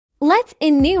Let's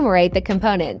enumerate the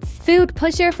components. Food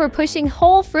pusher for pushing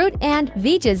whole fruit and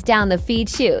veggies down the feed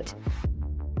chute.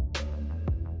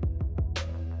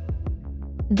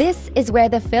 This is where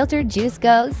the filtered juice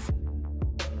goes.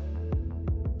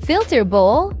 Filter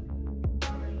bowl.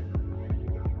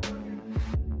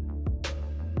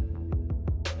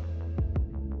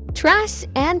 Trash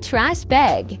and trash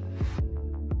bag.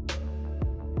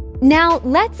 Now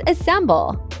let's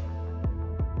assemble.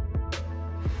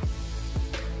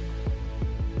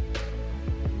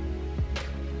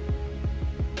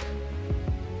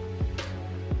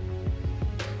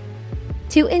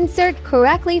 To insert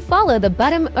correctly, follow the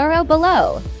bottom arrow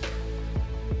below.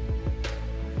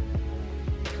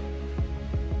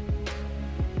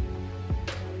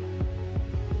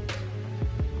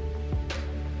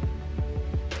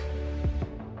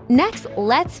 Next,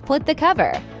 let's put the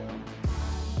cover.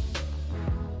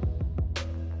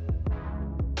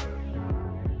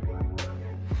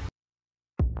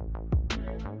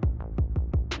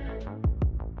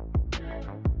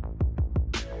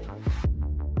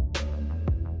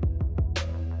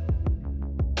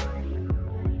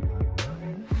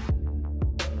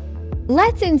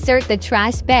 Let's insert the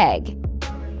trash bag.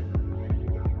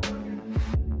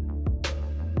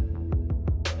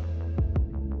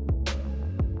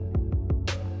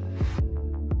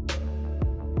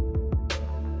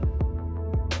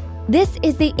 This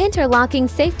is the interlocking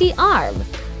safety arm.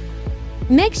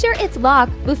 Make sure it's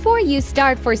locked before you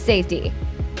start for safety.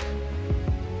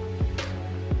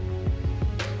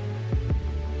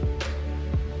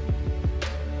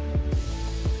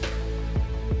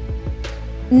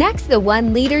 Next, the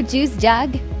 1-liter juice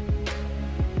jug.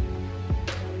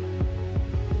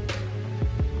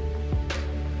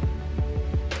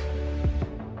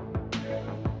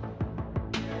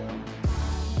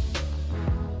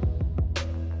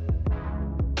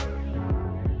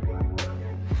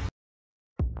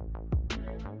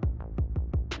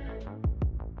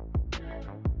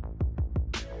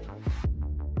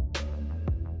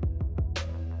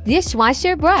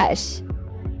 Dishwasher brush.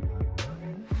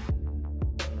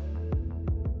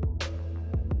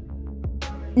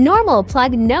 Normal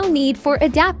plug, no need for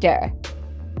adapter.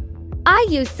 I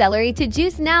use celery to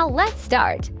juice. Now let's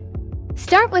start.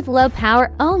 Start with low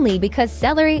power only because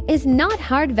celery is not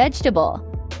hard vegetable.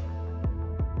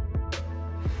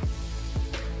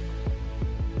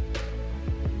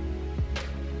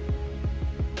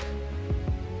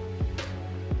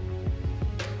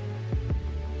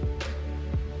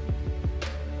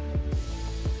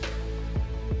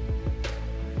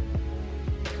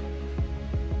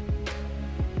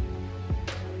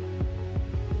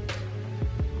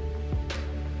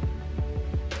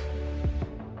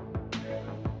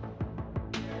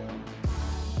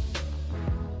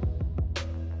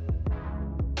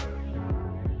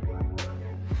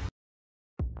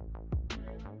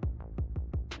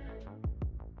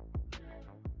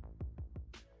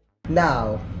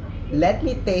 Now, let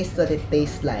me taste what it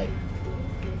tastes like.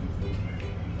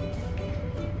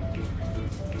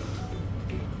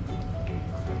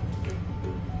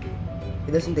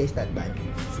 It doesn't taste that bad.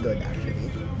 It's good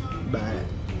actually. But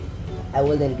I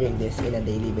wouldn't drink this in a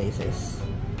daily basis.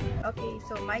 Okay,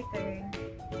 so my turn.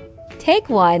 Take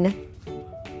one.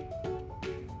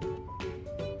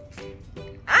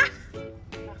 Ah!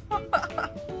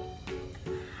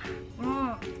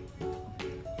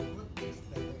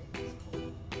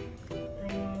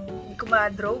 Hindi ko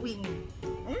ma-drawing.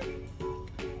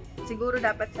 Siguro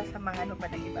dapat sasamahan mo pa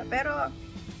ng iba. Pero,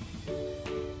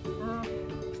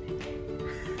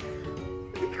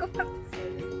 hindi ko pa.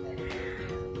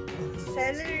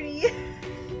 Celery.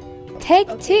 Take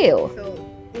Okay, two. so,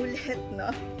 ulit,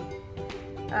 no?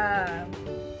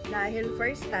 Dahil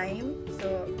first time, so,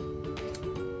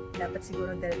 dapat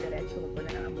siguro dire-diretso ko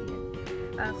na ng amoy yan.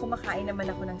 Kumakain naman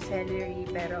ako ng celery,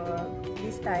 pero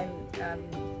this time,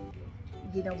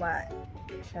 ginawa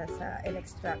siya sa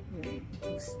extract yung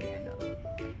juice niya, no?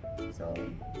 So,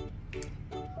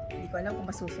 hindi ko alam kung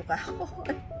masusuka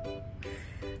ako.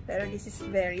 Pero this is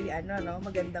very,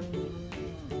 magandang,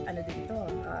 dito,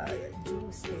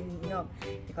 juice to inom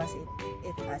because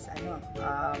it has,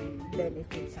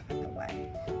 benefits sa katawan.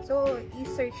 So,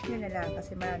 i-search nyo na lang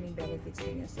kasi maraming benefits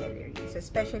din yung celery. So,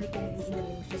 especially kung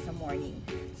iinumin mo siya sa morning.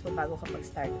 So, bago ka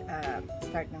mag-start,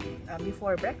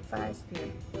 before breakfast,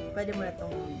 yun, pwede mo na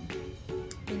itong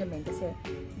inumin kasi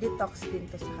detox din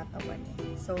to sa katawan.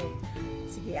 So,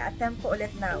 sige, attempt ko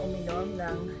ulit na uminom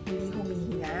ng hindi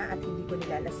humihinga at hindi ko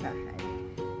nilalasahan.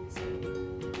 So,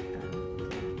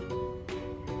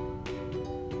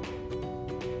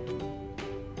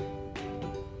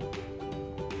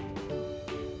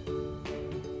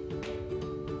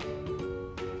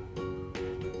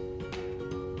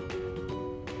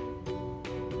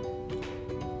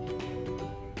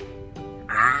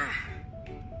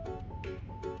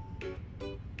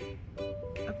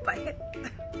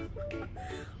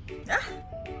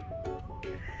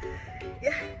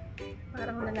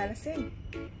 malalasing.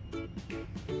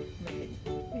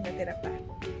 May natira pa.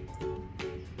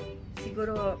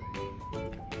 Siguro,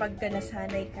 pagka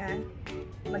nasanay ka,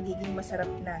 magiging masarap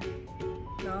na.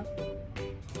 No?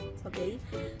 Okay?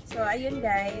 So, ayun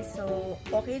guys. So,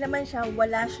 okay naman siya.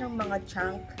 Wala siyang mga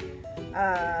chunk.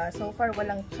 So far,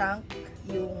 walang chunk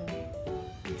yung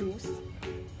juice.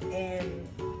 And,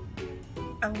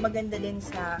 ang maganda din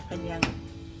sa kanyang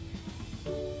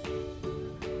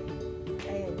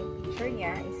ayun, yung picture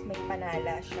niya is may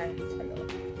panala siya sa loob.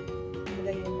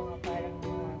 Kumbaga yung mga parang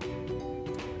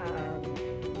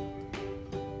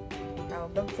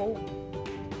tawag ng foam.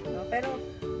 No? Pero,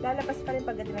 lalabas pa rin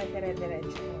pag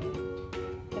dire-diretso.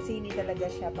 Kasi hindi talaga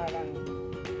siya parang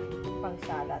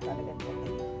pangsala talaga.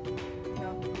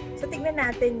 No? So, tignan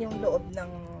natin yung loob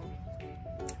ng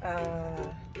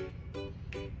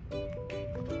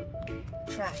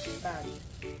trash bag.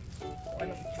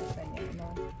 Ano itsura niya,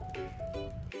 no?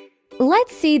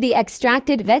 Let's see the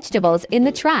extracted vegetables in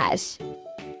the trash.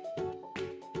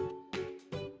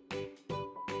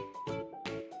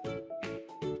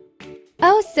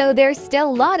 Oh, so there's still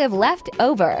a lot of left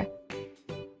over.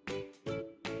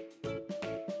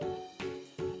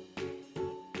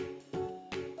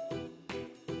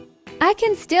 I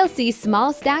can still see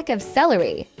small stack of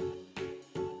celery.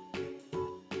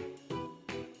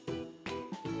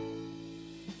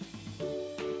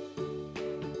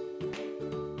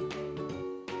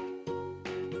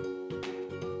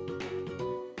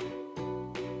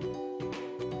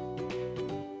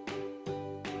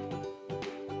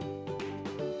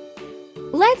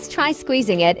 Let's try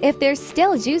squeezing it if there's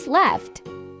still juice left.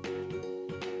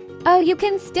 Oh, you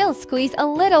can still squeeze a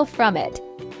little from it.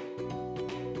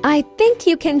 I think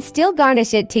you can still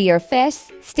garnish it to your fish,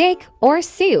 steak, or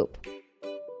soup.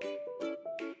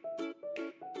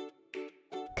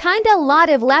 Kinda lot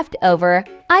of leftover.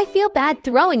 I feel bad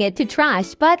throwing it to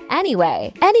trash, but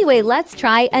anyway, let's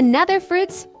try another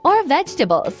fruits or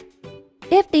vegetables.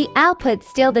 If the output's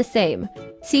still the same,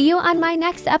 see you on my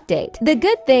next update. The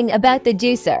good thing about the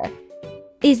juicer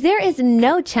is there is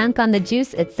no chunk on the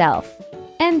juice itself.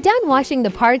 And done washing the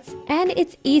parts and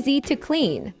it's easy to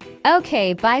clean.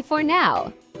 Okay, bye for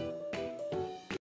now.